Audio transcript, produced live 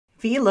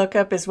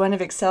VLOOKUP is one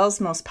of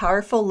Excel's most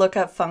powerful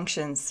lookup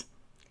functions.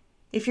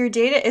 If your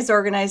data is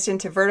organized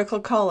into vertical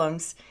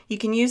columns, you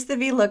can use the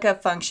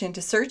VLOOKUP function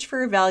to search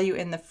for a value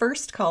in the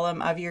first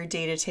column of your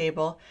data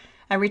table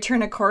and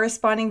return a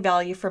corresponding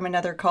value from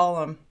another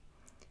column.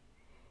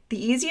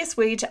 The easiest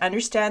way to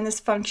understand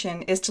this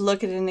function is to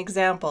look at an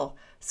example,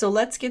 so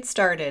let's get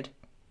started.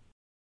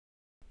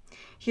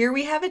 Here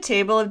we have a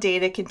table of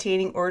data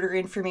containing order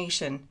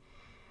information.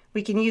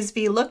 We can use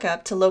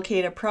VLOOKUP to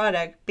locate a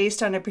product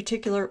based on a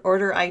particular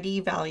order ID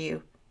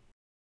value.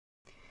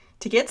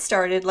 To get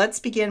started,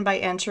 let's begin by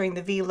entering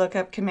the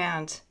VLOOKUP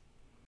command.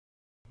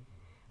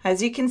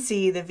 As you can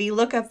see, the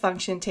VLOOKUP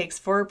function takes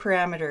 4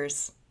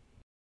 parameters.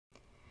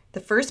 The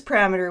first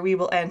parameter we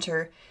will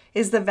enter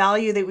is the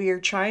value that we are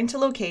trying to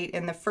locate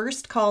in the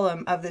first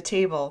column of the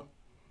table.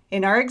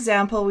 In our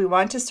example, we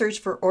want to search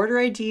for order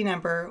ID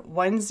number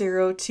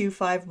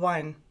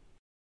 10251.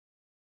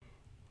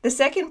 The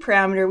second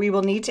parameter we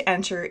will need to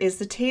enter is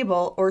the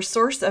table or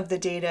source of the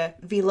data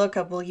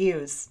VLOOKUP will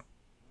use.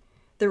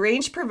 The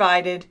range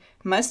provided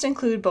must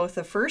include both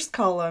the first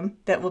column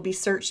that will be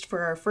searched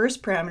for our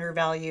first parameter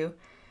value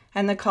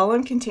and the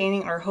column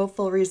containing our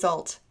hopeful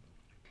result.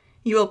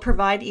 You will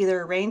provide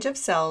either a range of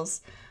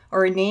cells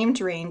or a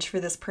named range for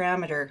this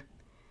parameter.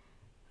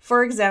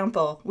 For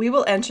example, we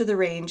will enter the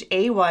range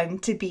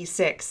A1 to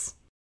B6.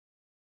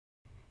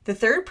 The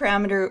third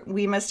parameter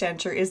we must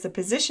enter is the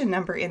position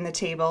number in the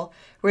table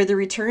where the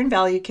return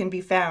value can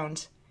be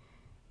found.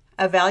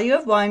 A value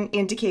of 1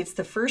 indicates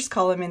the first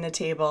column in the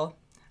table,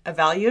 a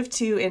value of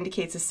 2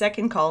 indicates the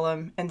second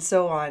column, and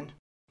so on.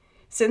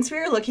 Since we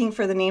are looking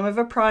for the name of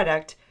a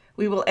product,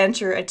 we will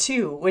enter a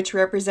 2, which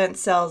represents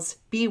cells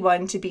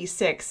B1 to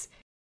B6.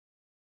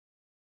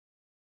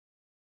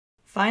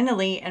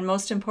 Finally, and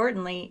most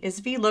importantly,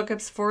 is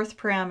VLOOKUP's fourth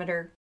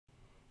parameter.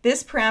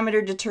 This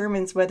parameter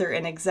determines whether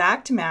an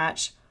exact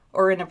match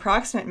or an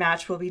approximate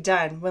match will be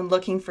done when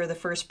looking for the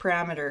first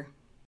parameter.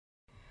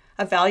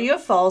 A value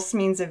of false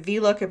means that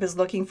VLOOKUP is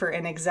looking for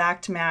an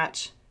exact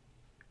match.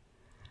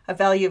 A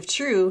value of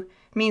true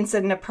means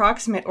that an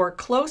approximate or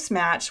close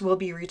match will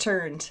be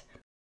returned.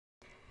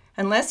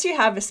 Unless you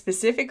have a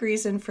specific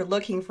reason for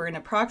looking for an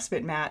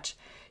approximate match,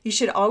 you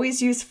should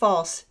always use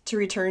false to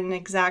return an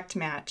exact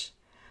match.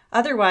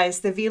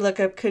 Otherwise, the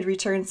VLOOKUP could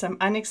return some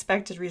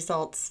unexpected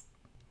results.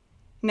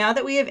 Now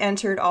that we have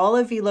entered all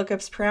of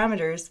VLOOKUP's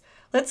parameters,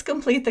 let's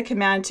complete the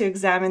command to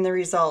examine the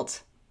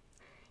result.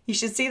 You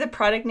should see the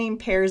product name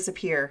pairs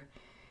appear.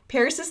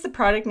 Pairs is the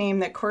product name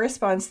that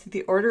corresponds to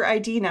the order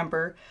ID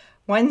number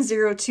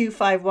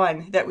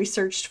 10251 that we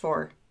searched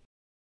for.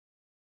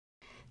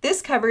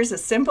 This covers a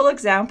simple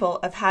example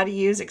of how to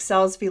use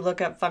Excel's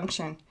VLOOKUP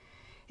function.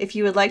 If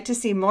you would like to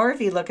see more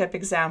VLOOKUP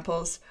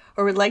examples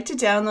or would like to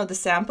download the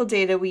sample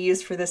data we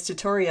used for this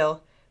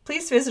tutorial,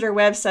 please visit our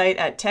website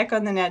at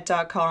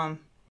techonthenet.com.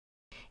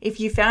 If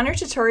you found our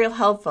tutorial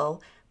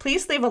helpful,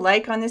 please leave a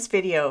like on this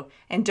video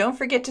and don't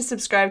forget to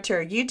subscribe to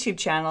our YouTube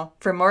channel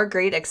for more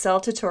great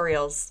Excel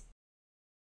tutorials.